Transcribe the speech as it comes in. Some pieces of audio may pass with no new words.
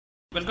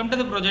Welcome to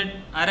the project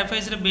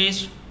RFID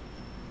based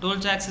toll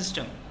tax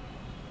system.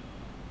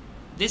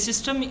 This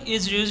system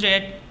is used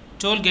at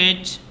toll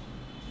gates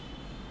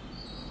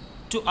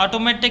to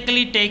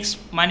automatically takes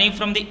money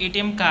from the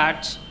ATM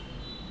cards,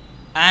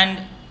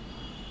 and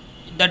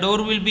the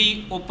door will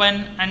be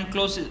open and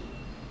closed.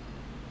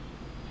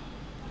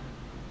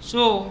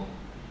 So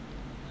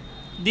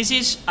this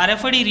is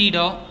RFID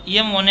reader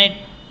EM18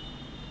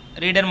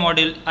 reader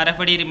module,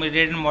 RFID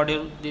reader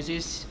module. This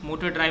is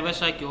motor driver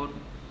circuit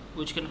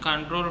which can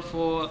control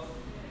for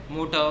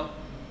motor.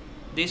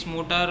 This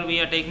motor we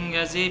are taking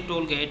as a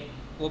toll gate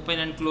open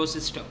and close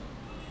system,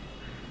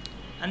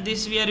 and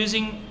this we are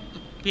using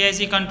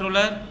PIC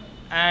controller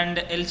and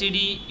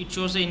LCD. It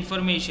shows the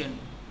information.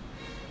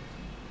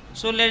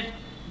 So let's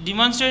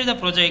demonstrate the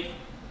project.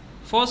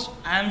 First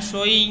I am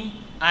showing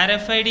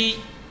RFID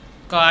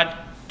card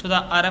to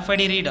the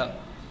RFID reader,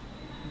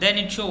 then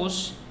it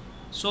shows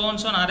so and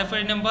so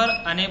RFID number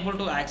unable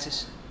to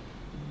access.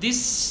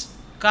 This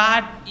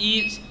card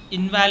is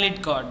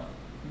invalid card.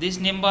 This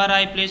number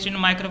I placed in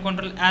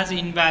microcontroller as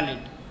invalid.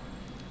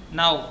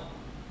 Now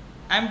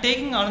I am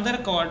taking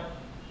another card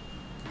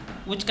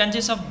which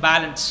consists of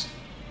balance.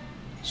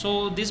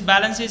 So this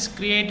balance is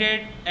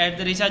created at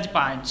the recharge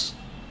points.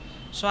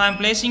 So I am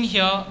placing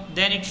here,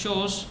 then it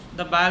shows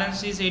the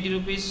balance is 80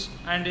 rupees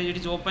and it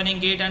is opening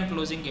gate and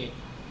closing gate.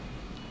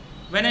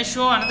 When I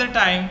show another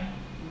time,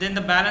 then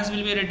the balance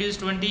will be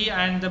reduced 20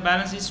 and the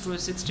balance is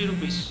 60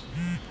 rupees.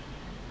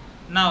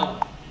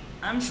 Now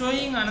I am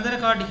showing another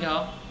card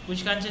here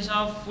which consists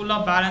of full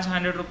of balance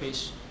 100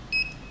 rupees.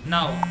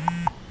 Now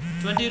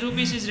 20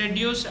 rupees is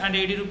reduced and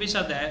 80 rupees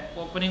are there,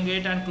 opening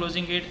gate and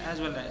closing gate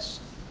as well as.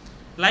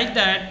 Like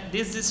that,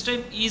 this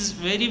system is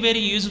very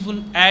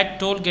useful at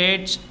toll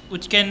gates,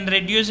 which can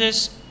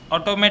reduces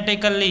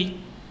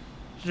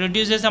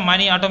the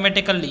money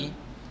automatically,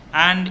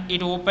 and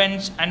it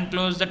opens and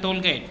closes the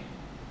toll gate.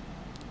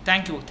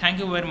 Thank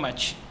you very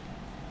much.